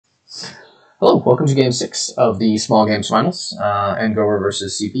Hello, welcome to Game 6 of the Small Games Finals, Ngober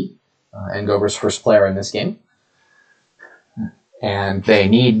versus CP. Ngober's first player in this game. And they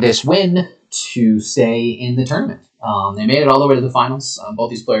need this win to stay in the tournament. They made it all the way to the finals. Both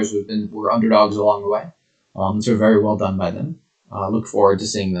these players were underdogs along the way. So very well done by them. Look forward to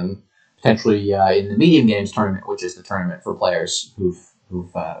seeing them potentially in the medium games tournament, which is the tournament for players whose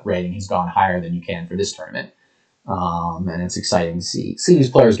rating has gone higher than you can for this tournament. And it's exciting to see these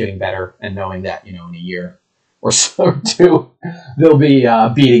players getting better and knowing that, in a year or so or two, they'll be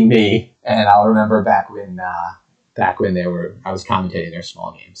beating me. And I'll remember back when I was commentating their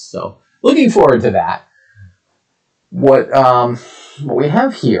small games. So looking forward to that. What we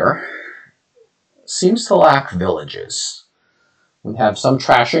have here seems to lack villages. We have some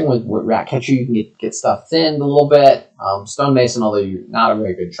trashing with Ratcatcher. You can get stuff thinned a little bit. Stonemason, although you're not a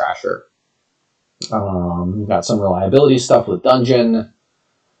very good trasher. We've got some reliability stuff with Dungeon.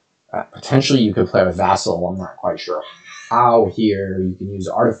 Potentially you could play with Vassal. I'm not quite sure how here. You can use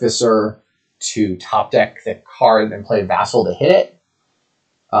Artificer to top deck the card and play Vassal to hit it.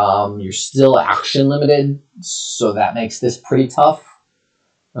 You're still action limited, so that makes this pretty tough.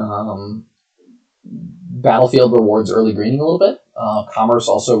 Battlefield rewards early greening a little bit. Commerce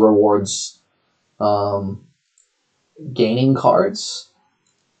also rewards gaining cards.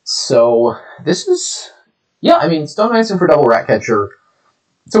 So this is, Stonemason for double Ratcatcher.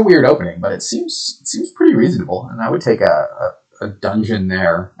 It's a weird opening, but it seems pretty reasonable, and I would take a Dungeon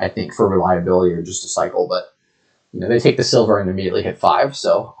there, I think, for reliability or just a cycle. But they take the silver and immediately hit 5,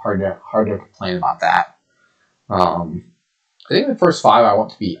 so hard to complain about that. I think the first 5 I want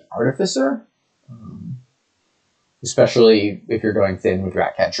to be Artificer, especially if you're going thin with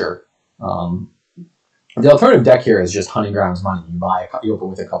Ratcatcher. The alternative deck here is just Hunting Grounds money. You open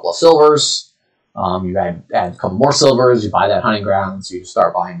with a couple of silvers, you add a couple more silvers, you buy that Hunting Grounds, you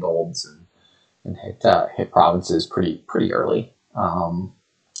start buying golds and hit provinces pretty early.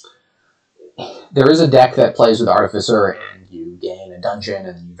 There is a deck that plays with Artificer, and you gain a dungeon,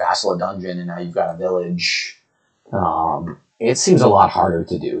 and then you vassal a dungeon, and now you've got a village. It seems a lot harder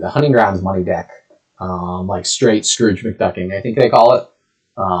to do. The Hunting Grounds money deck, like straight Scrooge McDucking, I think they call it.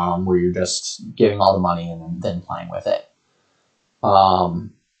 Where you're just getting all the money and then playing with it. The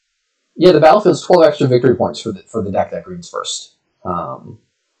battlefield's 12 extra victory points for the deck that greens first.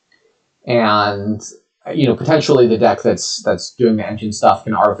 Potentially the deck that's doing the engine stuff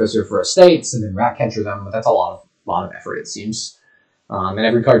can Artificer for estates and then Ratcatcher them, but that's a lot of effort, it seems. And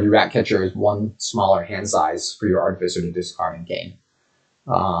every card you Ratcatcher is one smaller hand size for your Artificer to discard and gain.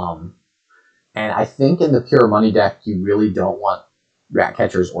 And I think in the pure money deck, you really don't want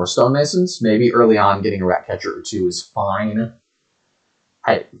Ratcatchers or Stonemasons. Maybe early on getting a Ratcatcher or 2 is fine.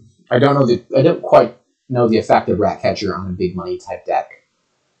 I don't quite know the effect of Ratcatcher on a big money type deck.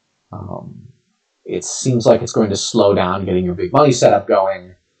 It seems like it's going to slow down getting your big money setup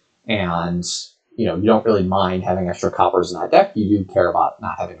going, and you don't really mind having extra coppers in that deck. You do care about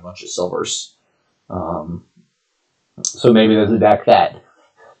not having a bunch of silvers. So maybe there's a deck that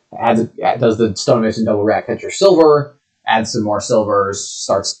does the Stonemason double Ratcatcher silver, adds some more silvers,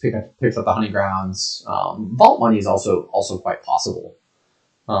 picks up the Hunting Grounds. Vault money is also quite possible.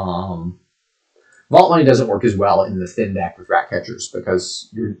 Vault money doesn't work as well in the thin deck with Ratcatchers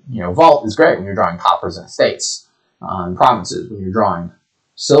because Vault is great when you're drawing coppers and estates and provinces. When you're drawing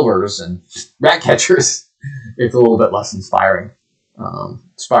silvers and Ratcatchers, it's a little bit less inspiring.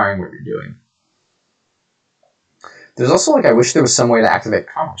 Inspiring what you're doing. There's also I wish there was some way to activate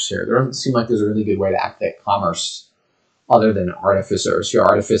Commerce here. There doesn't seem like there's a really good way to activate Commerce other than Artificers. You're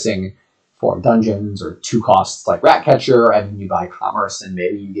artificing for dungeons or 2 costs like Ratcatcher, and then you buy Commerce and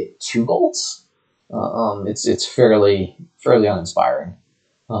maybe you get 2 golds. It's fairly uninspiring.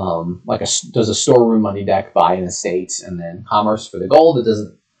 Does a storeroom money deck buy an estate and then Commerce for the gold? It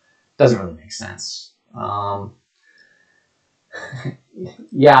doesn't really make sense.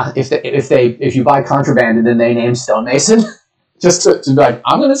 If you buy Contraband and then they name Stonemason, just to be like,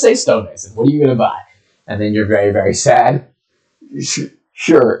 I'm gonna say Stonemason. What are you gonna buy? And then you're very, very sad.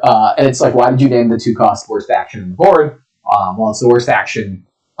 Sure. And it's like, why did you name the 2-cost worst action on the board? Well, it's the worst action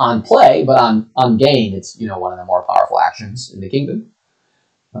on play, but on gain, it's one of the more powerful actions in the kingdom.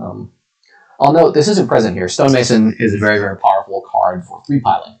 I'll note this isn't present here. Stonemason is a very, very powerful card for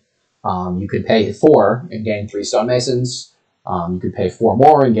 3-piling. You could pay 4 and gain 3 Stonemasons. You could pay 4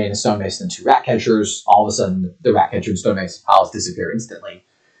 more and gain a Stonemason and 2 Ratcatchers. All of a sudden, the Ratcatcher and Stonemason piles disappear instantly.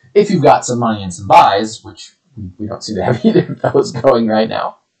 If you've got some money and some buys, which we don't seem to have either of those going right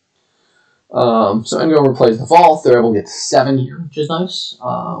now. So Ngober plays the Vault. They're able to get 7 here, which is nice.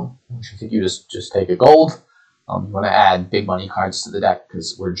 I think you just take a gold. You want to add big money cards to the deck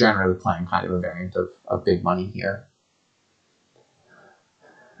because we're generally playing kind of a variant of big money here.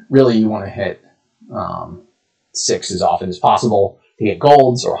 Really, you want to hit 6 as often as possible to get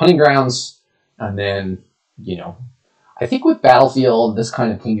golds or hunting grounds. And then, you know, I think with Battlefield, this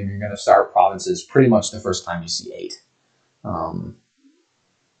kind of kingdom, you're going to start provinces pretty much the first time you see 8.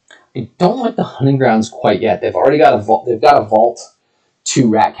 I don't like the hunting grounds quite yet. They've already got a vault. They've got a vault, 2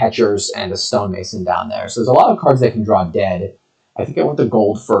 rat catchers, and a stonemason down there. So there's a lot of cards that can draw dead. I think I want the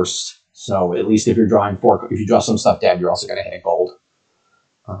gold first. So at least if you're drawing 4, if you draw some stuff dead, you're also going to hit a gold.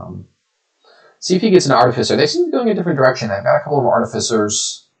 See if he gets an artificer. They seem to be going a different direction. I've got a couple of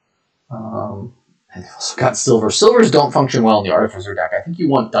artificers. And they've also got silver. Silvers don't function well in the artificer deck. I think you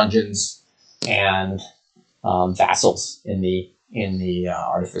want dungeons and vassals in the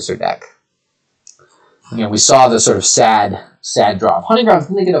artificer deck. You know, we saw the sort of sad draw of hunting grounds.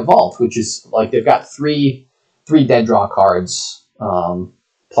 Then they get a vault, which is like they've got three dead draw cards,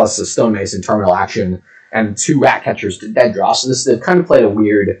 plus a stonemason terminal action, and 2 rat catchers to dead draw. So they've kind of played a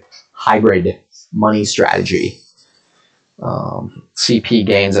weird hybrid money strategy. CP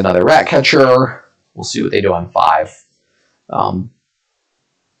gains another rat catcher. We'll see what they do on 5.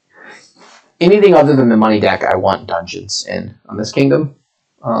 Anything other than the money deck, I want dungeons in on this kingdom.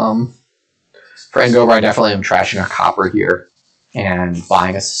 For Ngober, I definitely am trashing a copper here and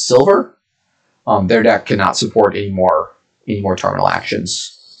buying a silver. Their deck cannot support any more terminal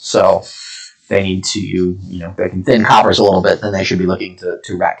actions, so they need to, you know, they can thin coppers a little bit. Then they should be looking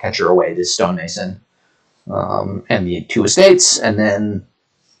to rat catcher away this stonemason and the 2 estates, and then,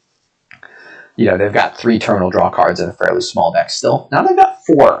 you know, they've got 3 terminal draw cards in a fairly small deck still. Now they've got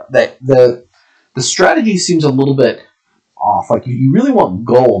 4. The strategy seems a little bit off. Like, you really want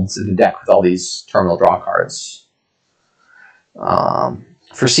golds in the deck with all these terminal draw cards.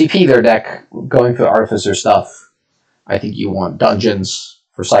 For CP, their deck, going for the artificer stuff, I think you want dungeons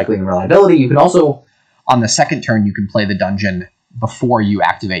for cycling and reliability. You can also, on the second turn, you can play the dungeon before you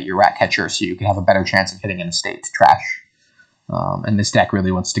activate your rat catcher, so you can have a better chance of hitting an estate to trash. And this deck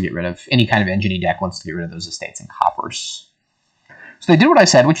really wants to get rid of, any kind of engine deck wants to get rid of those estates and coppers. So they did what I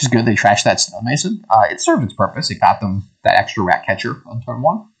said, which is good. They trashed that stonemason. It served its purpose. It got them that extra rat catcher on turn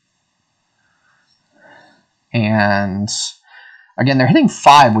 1. And again, they're hitting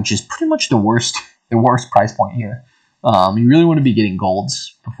 5, which is pretty much the worst price point here. You really want to be getting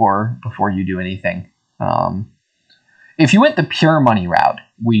golds before you do anything. If you went the pure money route,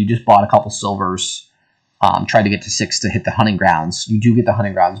 where you just bought a couple silvers, tried to get to 6 to hit the hunting grounds, you do get the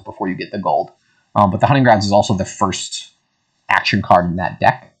hunting grounds before you get the gold. But the hunting grounds is also the first action card in that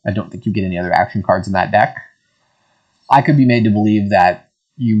deck. I don't think you get any other action cards in that deck. I could be made to believe that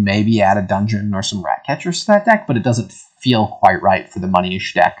you maybe add a dungeon or some rat catchers to that deck, but it doesn't feel quite right for the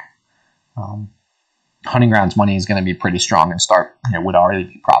money-ish deck. Hunting grounds money is going to be pretty strong and would already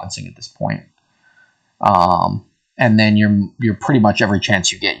be provincing at this point. And then you're pretty much every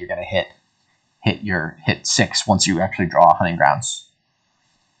chance you get, you're going to hit 6 once you actually draw hunting grounds.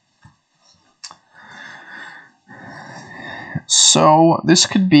 So this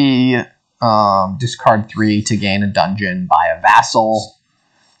could be discard 3 to gain a dungeon, buy a vassal.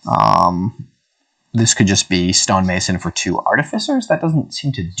 This could just be stonemason for 2 artificers. That doesn't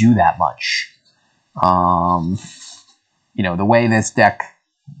seem to do that much. You know, the way this deck,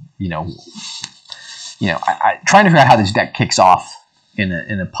 I'm trying to figure out how this deck kicks off in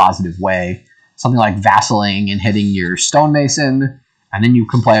a positive way. Something like vassalining and hitting your stonemason, and then you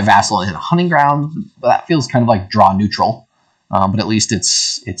can play a vassal and hit a hunting ground. That feels kind of like draw neutral, but at least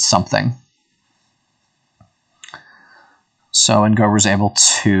it's something. So Ngober's able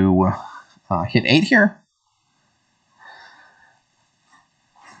to hit 8 here.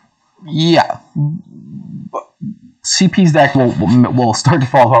 Yeah. CP's deck will start to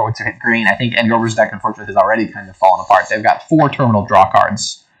fall apart once you hit green. I think Ngober's deck, unfortunately, has already kind of fallen apart. They've got 4 terminal draw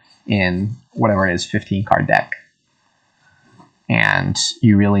cards in whatever it is, 15-card deck. And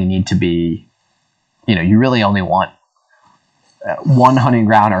you really need to be, you really only want 1 hunting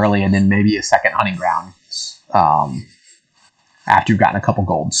ground early and then maybe a second hunting ground after you've gotten a couple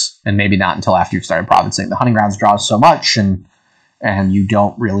golds. And maybe not until after you've started provincing. The hunting grounds draw so much, and you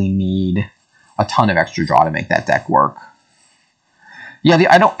don't really need a ton of extra draw to make that deck work. Yeah,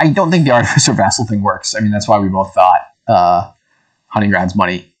 I don't think the Artificer Vassal thing works. I mean, that's why we both thought hunting grounds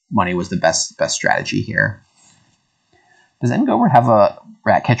money was the best strategy here. Does Ngober have a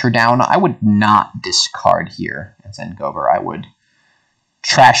rat catcher down? I would not discard here as Ngober. I would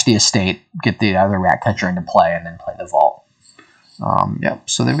trash the estate, get the other rat catcher into play, and then play the vault. Yep,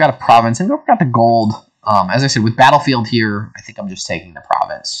 so they've got a province. Ngober got the gold. As I said, with Battlefield here, I think I'm just taking the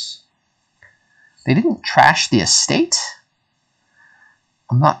province. They didn't trash the estate.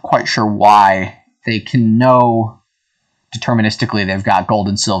 I'm not quite sure why. They can know deterministically they've got gold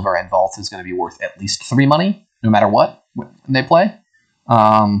and silver, and vault is going to be worth at least 3 money, no matter what when they play.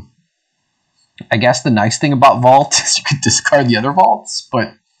 I guess the nice thing about vault is you could discard the other vaults,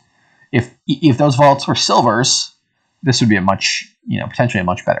 but if those vaults were silvers, this would be a much, potentially a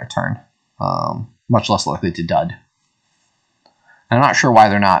much better turn. Much less likely to dud. And I'm not sure why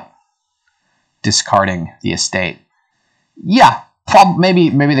they're not discarding the estate. Yeah, maybe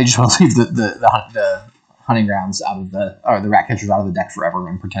they just want to leave the hunting grounds out of the rat catchers out of the deck forever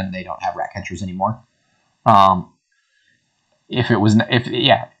and pretend they don't have rat catchers anymore. So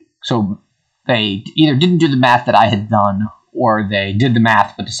they either didn't do the math that I had done, or they did the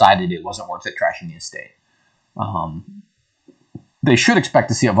math but decided it wasn't worth it trashing the estate. They should expect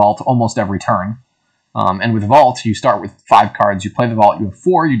to see a vault almost every turn. And with vault, you start with 5 cards. You play the vault. You have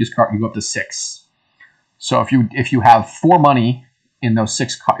 4. You discard. You go up to 6. So if you have 4 money in those 2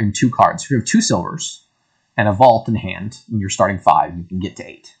 cards, if you have 2 silvers and a vault in hand, when you're starting 5, you can get to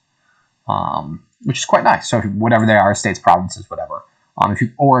 8, which is quite nice. So whatever they are, estates, provinces, whatever. If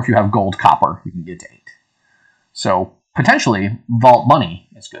you have gold, copper, you can get to 8. So potentially, vault money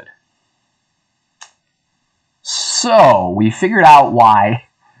is good. So we figured out why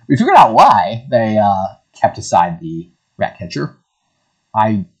they kept aside the rat catcher.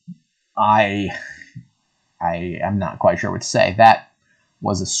 I am not quite sure what to say. That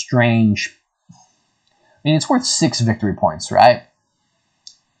was a strange. It's worth 6 victory points, right?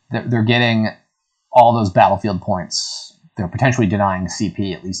 They're getting all those battlefield points. They're potentially denying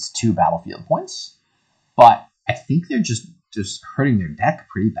CP at least 2 battlefield points, but I think they're just hurting their deck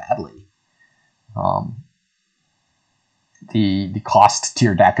pretty badly. The cost to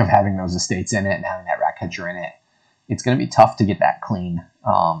your deck of having those estates in it and having that rat catcher in it, it's going to be tough to get that clean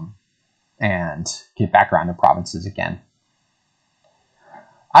and get back around to provinces again.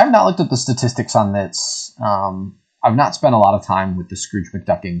 I've not looked at the statistics on this. I've not spent a lot of time with the Scrooge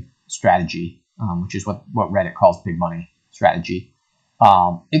McDucking strategy, which is what Reddit calls big money strategy.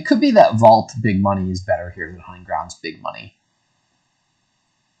 It could be that vault big money is better here than hunting grounds big money.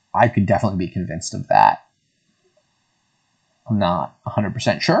 I could definitely be convinced of that. I'm not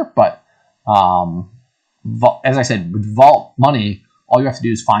 100% sure, but as I said, with vault money, all you have to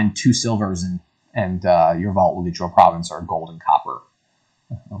do is find 2 silvers and your vault will get you a province or gold and copper.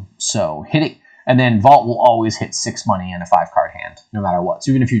 So hitting, and then vault will always hit 6 money in a 5-card hand, no matter what.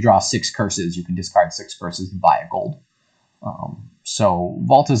 So even if you draw 6 curses, you can discard 6 curses and buy a gold. So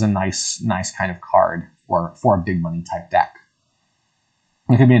vault is a nice kind of card for a big money type deck.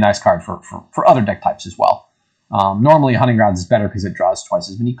 It could be a nice card for other deck types as well. Normally, hunting grounds is better because it draws twice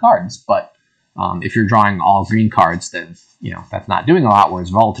as many cards, but if you're drawing all green cards, then that's not doing a lot. Whereas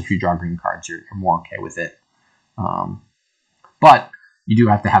vault, if you draw green cards, you're more okay with it. But you do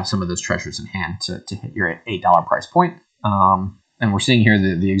have to have some of those treasures in hand to hit your $8 price point. And we're seeing here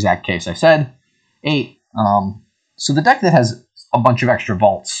the exact case I said, 8. So the deck that has a bunch of extra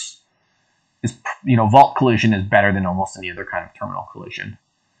vaults is, vault collision is better than almost any other kind of terminal collision.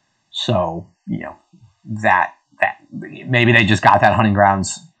 So, that maybe they just got that hunting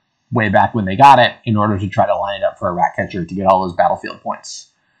grounds way back when they got it in order to try to line it up for a rat catcher to get all those battlefield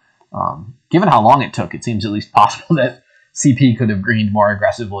points. Given how long it took, it seems at least possible that CP could have greened more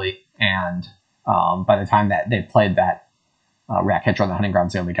aggressively, and by the time that they played that rat catcher on the hunting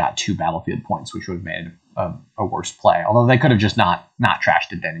grounds, they only got 2 battlefield points, which would have made a worse play. Although they could have just not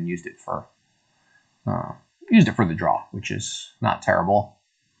trashed it then and used it for the draw, which is not terrible.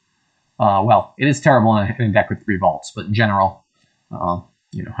 Well, it is terrible in a deck with 3 vaults, but in general,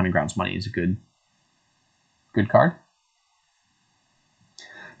 hunting grounds money is a good card.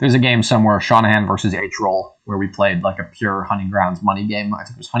 There's a game somewhere, Shanahan versus H-Roll, where we played like a pure hunting grounds money game. I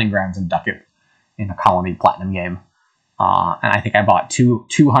think it was hunting grounds and ducat in a colony platinum game. And I think I bought two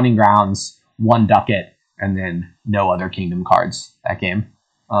hunting grounds, 1 ducat, and then no other kingdom cards that game.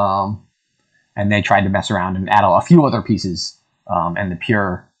 And they tried to mess around and add a few other pieces, and the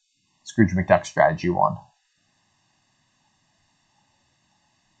pure Scrooge McDuck strategy won.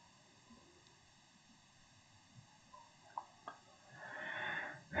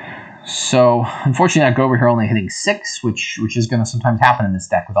 So, unfortunately, Ngober here only hitting 6, which is going to sometimes happen in this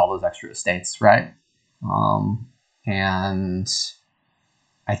deck with all those extra estates, right? And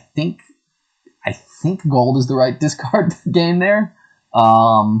I think gold is the right discard game there.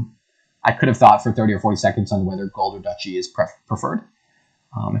 I could have thought for 30 or 40 seconds on whether gold or duchy is preferred.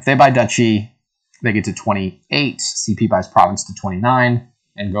 If they buy duchy, they get to 28. CP buys province to 29,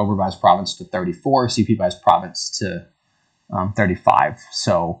 and Ngober buys province to 34. CP buys province to 35.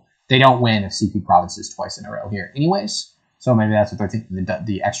 So they don't win if CP provinces twice in a row here anyways. So maybe that's what they're thinking,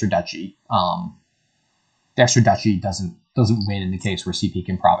 the extra duchy. The extra duchy doesn't win in the case where CP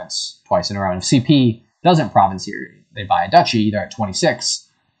can province twice in a row. And if CP doesn't province here, they buy a duchy, they're at 26,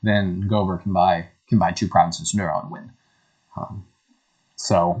 then Ngober can buy 2 provinces in a row and win.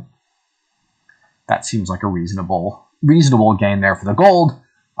 So that seems like a reasonable gain there for the gold.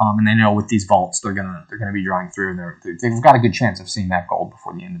 And they know with these vaults they're gonna be drawing through, and they've got a good chance of seeing that gold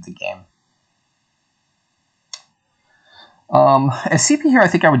before the end of the game. As CP here, I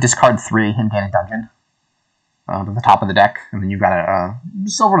think I would discard 3 and gain a dungeon to the top of the deck, and then you've got a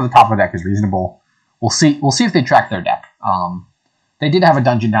silver to the top of the deck is reasonable. We'll see if they track their deck. They did have a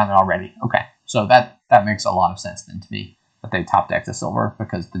dungeon down there already. Okay, so that makes a lot of sense then to me that they top decked the silver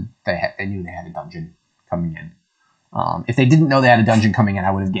because they knew they had a dungeon coming in. If they didn't know they had a dungeon coming in,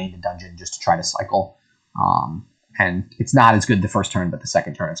 I would have gained a dungeon just to try to cycle. And it's not as good the first turn, but the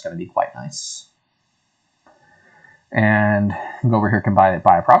second turn it's going to be quite nice. And go over here, can buy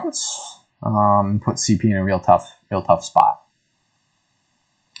a province. Put CP in a real tough spot.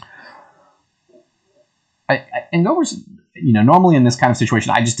 And Ngober's, normally in this kind of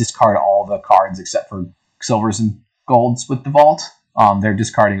situation, I just discard all the cards except for silvers and golds with the vault. They're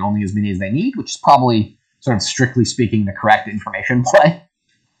discarding only as many as they need, which is probably, sort of strictly speaking, the correct information play.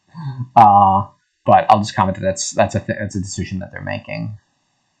 But I'll just comment that that's a decision that they're making.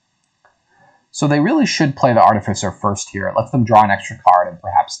 So they really should play the Artificer first here. It lets them draw an extra card and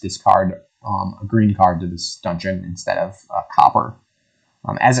perhaps discard a green card to this dungeon instead of copper.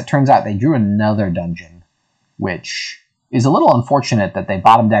 As it turns out, they drew another dungeon, which is a little unfortunate that they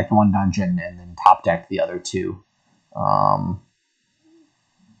bottom decked 1 dungeon and then top decked the other 2.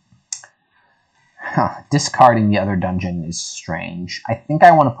 Discarding the other dungeon is strange. I think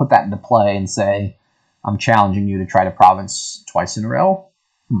I want to put that into play and say, I'm challenging you to try to province twice in a row.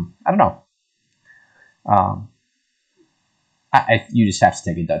 I don't know. You just have to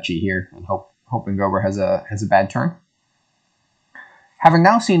take a duchy here and hope Ngober has a bad turn. Having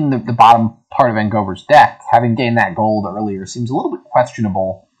now seen the bottom part of Ngober's deck, having gained that gold earlier seems a little bit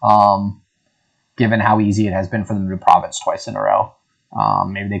questionable, given how easy it has been for them to province twice in a row.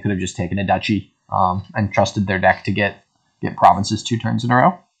 Maybe they could have just taken a duchy and trusted their deck to get provinces 2 turns in a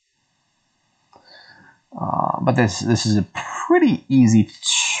row. But this is a pretty easy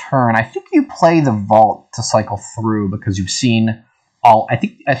turn. I think you play the vault to cycle through because you've seen all. I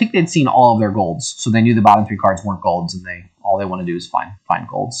think they'd seen all of their golds, so they knew the bottom 3 cards weren't golds, and all they want to do is find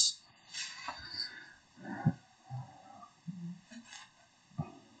golds.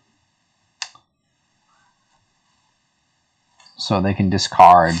 So they can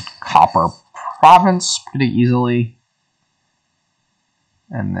discard copper province pretty easily,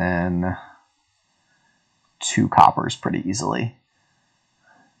 and then 2 coppers pretty easily.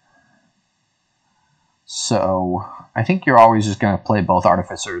 So I think you're always just going to play both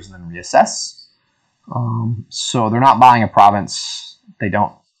Artificers and then reassess. So they're not buying a province. They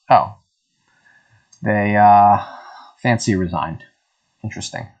don't. Oh. They fancy resigned.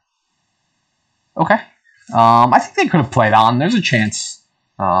 Interesting. Okay. I think they could have played on. There's a chance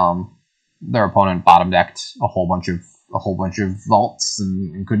their opponent bottom decked a whole bunch of vaults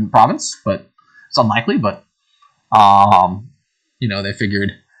and couldn't province, but it's unlikely. But they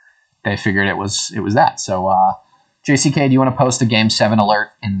figured it was that. So JCK, do you want to post a Game 7 alert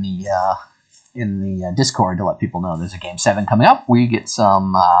in the Discord to let people know there's a Game 7 coming up? We get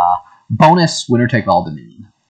some bonus winner take all dominion.